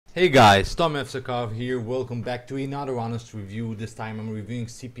Hey guys, Tom Yevsikov here. Welcome back to another honest review. This time I'm reviewing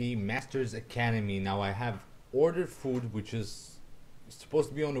CPA Masters Academy. Now I have ordered food which is supposed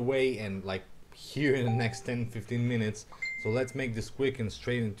to be on the way and like here in the next 10-15 minutes. So let's make this quick and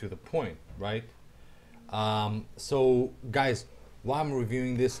straight into the point, right? So guys, why I'm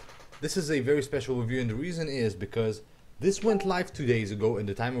reviewing this is a very special review, and the reason is because this went live 2 days ago in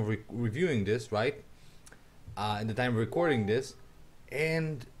the time of reviewing this, right? In the time of recording this,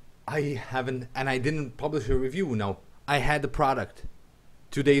 and I didn't publish a review. Now I had the product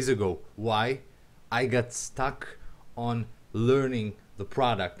 2 days ago. Why? I got stuck on learning the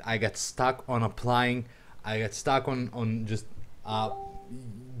product. I got stuck on applying. I got stuck on just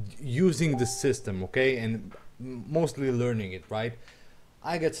using the system, okay, and mostly learning it, right?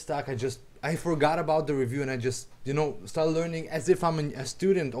 I got stuck. I forgot about the review, and I just started learning as if I'm a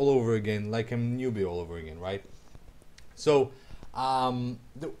student all over again, like I'm a newbie all over again, right? So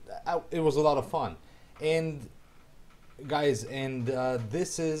it was a lot of fun, and guys, and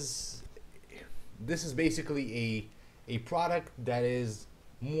this is basically a product that is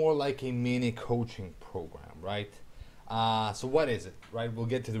more like a mini coaching program, right? So what is it, right? We'll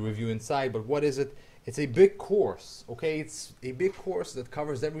get to the review inside, but what is it? It's a big course, okay? It's a big course that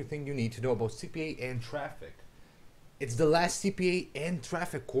covers everything you need to know about CPA and traffic. It's the last CPA and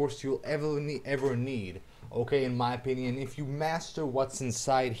traffic course you'll ever need, okay, in my opinion. If you master what's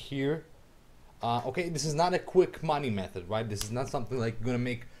inside here, okay, this is not a quick money method, right? This is not something like you're gonna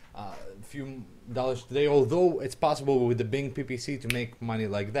make a few dollars today, although it's possible with the Bing PPC to make money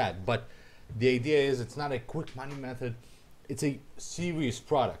like that. But the idea is it's not a quick money method. It's a serious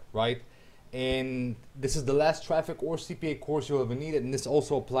product, right? And this is the last traffic or CPA course you'll ever need, and this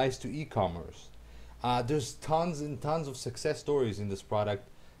also applies to e-commerce. There's tons and tons of success stories in this product.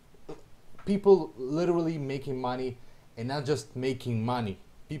 People literally making money, and not just making money.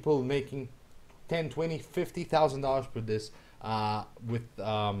 People making $10, $20, $50,000 per this with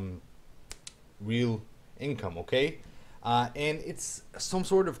real income, okay? And it's some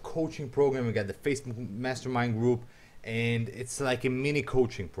sort of coaching program. We got the Facebook Mastermind group, and it's like a mini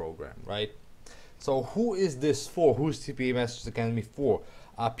coaching program, right? So who is this for? Who's CPA Masters Academy for?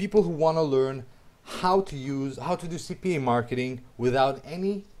 People who want to learn how to do CPA marketing without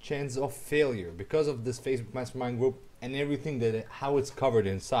any chance of failure because of this Facebook Mastermind group and everything how it's covered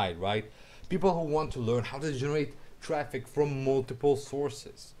inside, right? People who want to learn how to generate traffic from multiple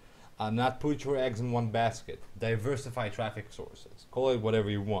sources, not put your eggs in one basket, diversify traffic sources, call it whatever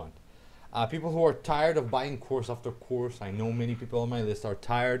you want. People who are tired of buying course after course. I know many people on my list are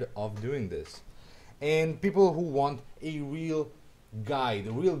tired of doing this. And people who want a real guide,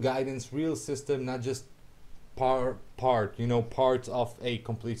 a real guidance, real system, not just parts of a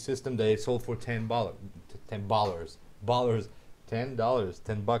complete system that is sold for $10, $10.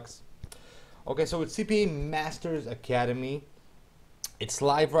 Okay, so it's CPA Masters Academy. It's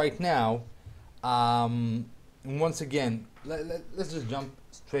live right now. And once again, let's just jump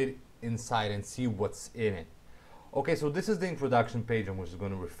straight inside and see what's in it. Okay, so this is the introduction page. I'm just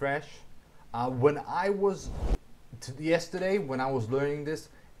going to refresh. Yesterday when I was learning this,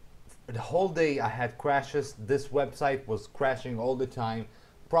 the whole day I had crashes. This website was crashing all the time,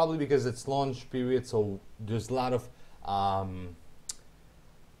 probably because it's launch period, so there's a lot of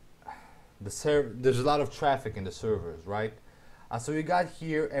there's a lot of traffic in the servers, right? So you got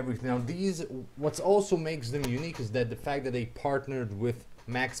here everything. Now what's also makes them unique is that the fact that they partnered with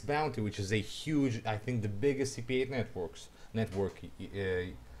Max Bounty, which is a huge, I think the biggest CPA network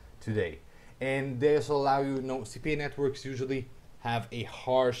today. And they also allow you, CPA networks usually have a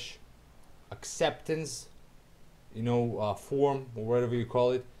harsh acceptance, form or whatever you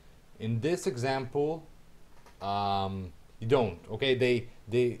call it. In this example, you don't. Okay,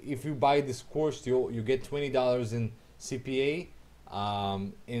 if you buy this course, you get $20 in CPA,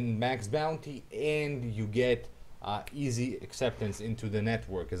 in Max Bounty, and you get easy acceptance into the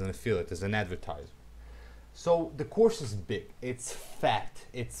network as an affiliate, as an advertiser. So the course is big. It's fat.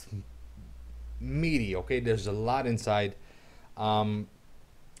 It's meaty, okay? There's a lot inside,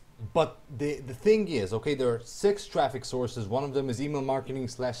 but the thing is, okay, there are 6 traffic sources. One of them is email marketing /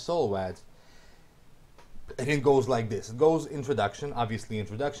 solo ads, and it goes like this. It goes introduction, obviously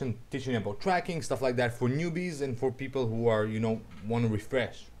introduction, teaching about tracking, stuff like that for newbies and for people who are want to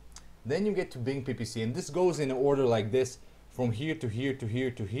refresh. Then you get to Bing PPC, and this goes in order like this, from here to here to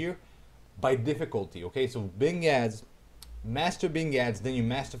here to here by difficulty, okay? So Bing ads, master Bing ads, then you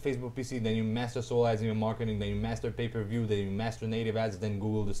master Facebook PPC, then you master solo ads, email marketing, then you master pay-per-view, then you master native ads, then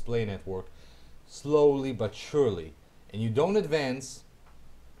Google Display Network, slowly but surely. And you don't advance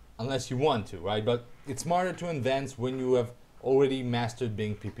unless you want to, right? But it's smarter to advance when you have already mastered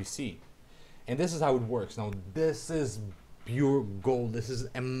Bing PPC. And this is how it works. Now, this is pure gold. This is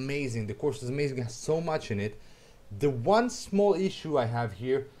amazing. The course is amazing. It has so much in it. The one small issue I have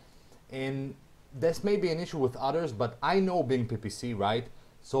here, and this may be an issue with others, but I know Bing PPC, right?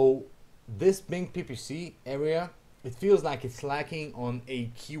 So this Bing PPC area, it feels like it's lacking on a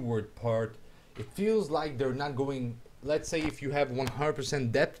keyword part. It feels like they're not going, let's say if you have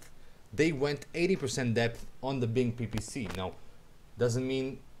 100% depth, they went 80% depth on the Bing PPC. Now, doesn't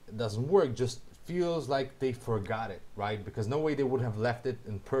mean it doesn't work, just feels like they forgot it, right? Because no way they would have left it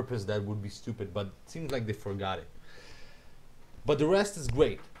in purpose. That would be stupid, but it seems like they forgot it. But the rest is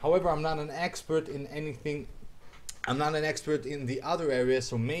great. However, I'm not an expert in anything. I'm not an expert in the other areas,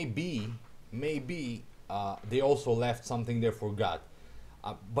 so maybe they also left something they forgot.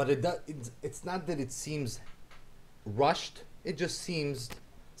 But it's not that it seems rushed. It just seems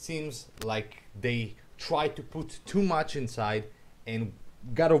like they tried to put too much inside and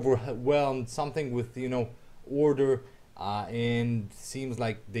got overwhelmed. Something with order, and seems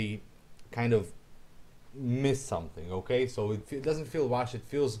like they kind of miss something. Okay, so it doesn't feel rushed. It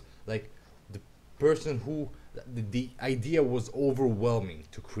feels like the person who the idea was overwhelming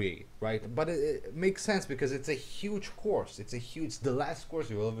to create, right? But it makes sense because it's a huge course. It's the last course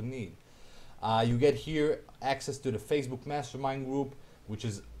you will ever need. You get here access to the Facebook mastermind group, which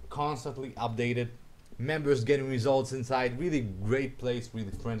is constantly updated. Members getting results inside. Really great place,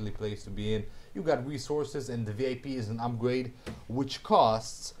 really friendly place to be in. You got resources, and the VIP is an upgrade, which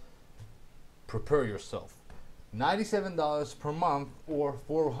costs, prepare yourself, $97 per month or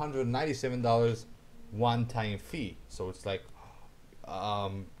 $497 one-time fee. So it's like,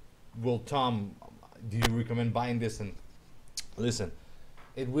 well, Tom, do you recommend buying this? And listen,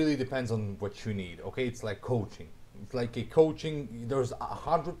 it really depends on what you need. Okay, it's like coaching. It's like a coaching. There's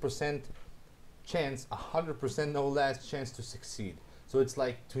 100% chance, 100% no less chance to succeed. So it's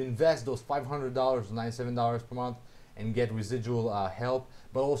like to invest those $500, $97 per month, and get residual help,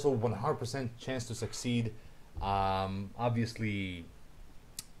 but also 100% chance to succeed. Obviously,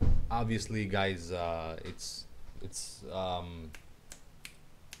 guys,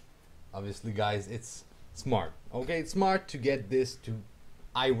 obviously, guys, it's smart. Okay, it's smart to get this to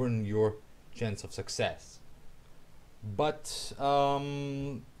iron your chance of success. But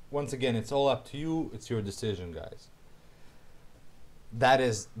once again, it's all up to you. It's your decision, guys. That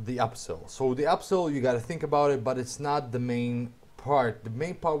is the upsell. So the upsell, you got to think about it, but it's not the main part. The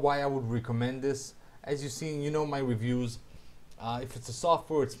main part why I would recommend this, as you've seen, my reviews. If it's a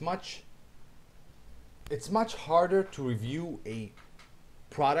software, it's much harder to review a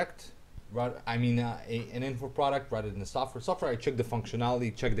product, right? I mean, an info product rather than a software. Software, I check the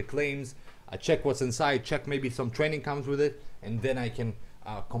functionality, check the claims, I check what's inside, check maybe some training comes with it, and then I can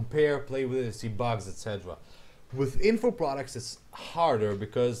compare, play with it, see bugs, etc. With info products, it's harder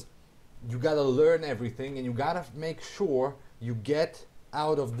because you gotta learn everything, and you gotta make sure you get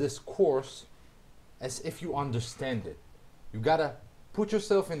out of this course as if you understand it. You gotta put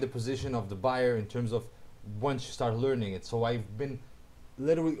yourself in the position of the buyer in terms of once you start learning it. So I've been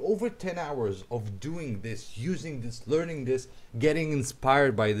literally over 10 hours of doing this, using this, learning this, getting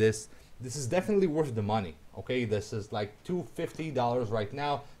inspired by this. This is definitely worth the money. Okay, this is like $250 right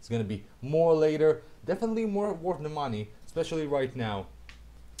now. It's gonna be more later. Definitely more worth the money, especially right now.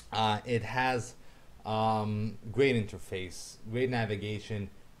 It has great interface, great navigation,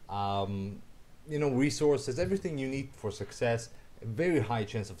 resources, everything you need for success. A very high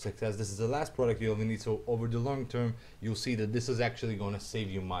chance of success. This is the last product you ever need, so over the long term, you'll see that this is actually going to save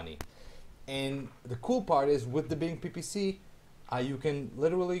you money. And the cool part is with the Bing PPC, you can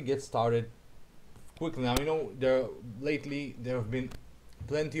literally get started quickly. Now, there have been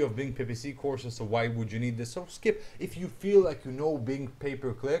plenty of Bing PPC courses, so why would you need this? So skip. If you feel like Bing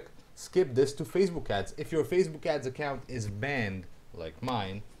pay-per-click, skip this to Facebook ads. If your Facebook ads account is banned, like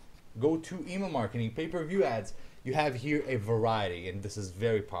mine, go to email marketing, pay-per-view ads. You have here a variety, and this is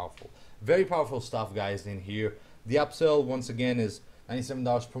very powerful. Very powerful stuff, guys, in here. The upsell, once again, is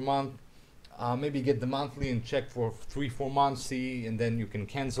 $97 per month. Maybe get the monthly and check for 3-4 months, see, and then you can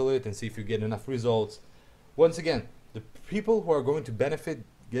cancel it and see if you get enough results. Once again, the people who are going to benefit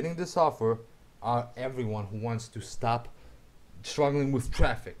getting this offer are everyone who wants to stop struggling with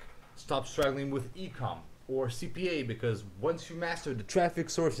traffic, stop struggling with e-com or CPA, because once you master the traffic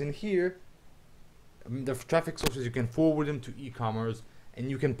source in here, the traffic sources, you can forward them to e-commerce and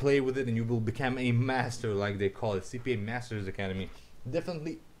you can play with it, and you will become a master, like they call it, CPA Masters Academy.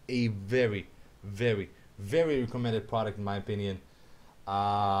 Definitely a very, very, very recommended product in my opinion.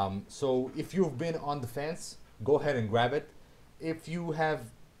 So if you've been on the fence, go ahead and grab it. If you have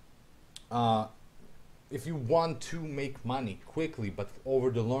if you want to make money quickly but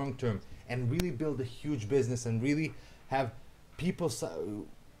over the long term and really build a huge business and really have people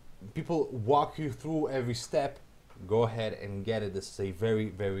walk you through every step, go ahead and get it. This is a very,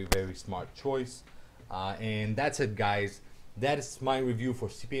 very, very smart choice. And that's it, guys. That is my review for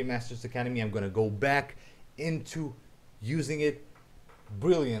CPA Masters Academy. I'm going to go back into using it.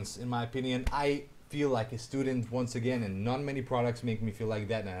 Brilliance, in my opinion. I feel like a student once again, and not many products make me feel like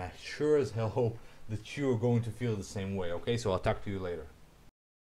that, and I sure as hell hope that you're going to feel the same way. Okay, so I'll talk to you later.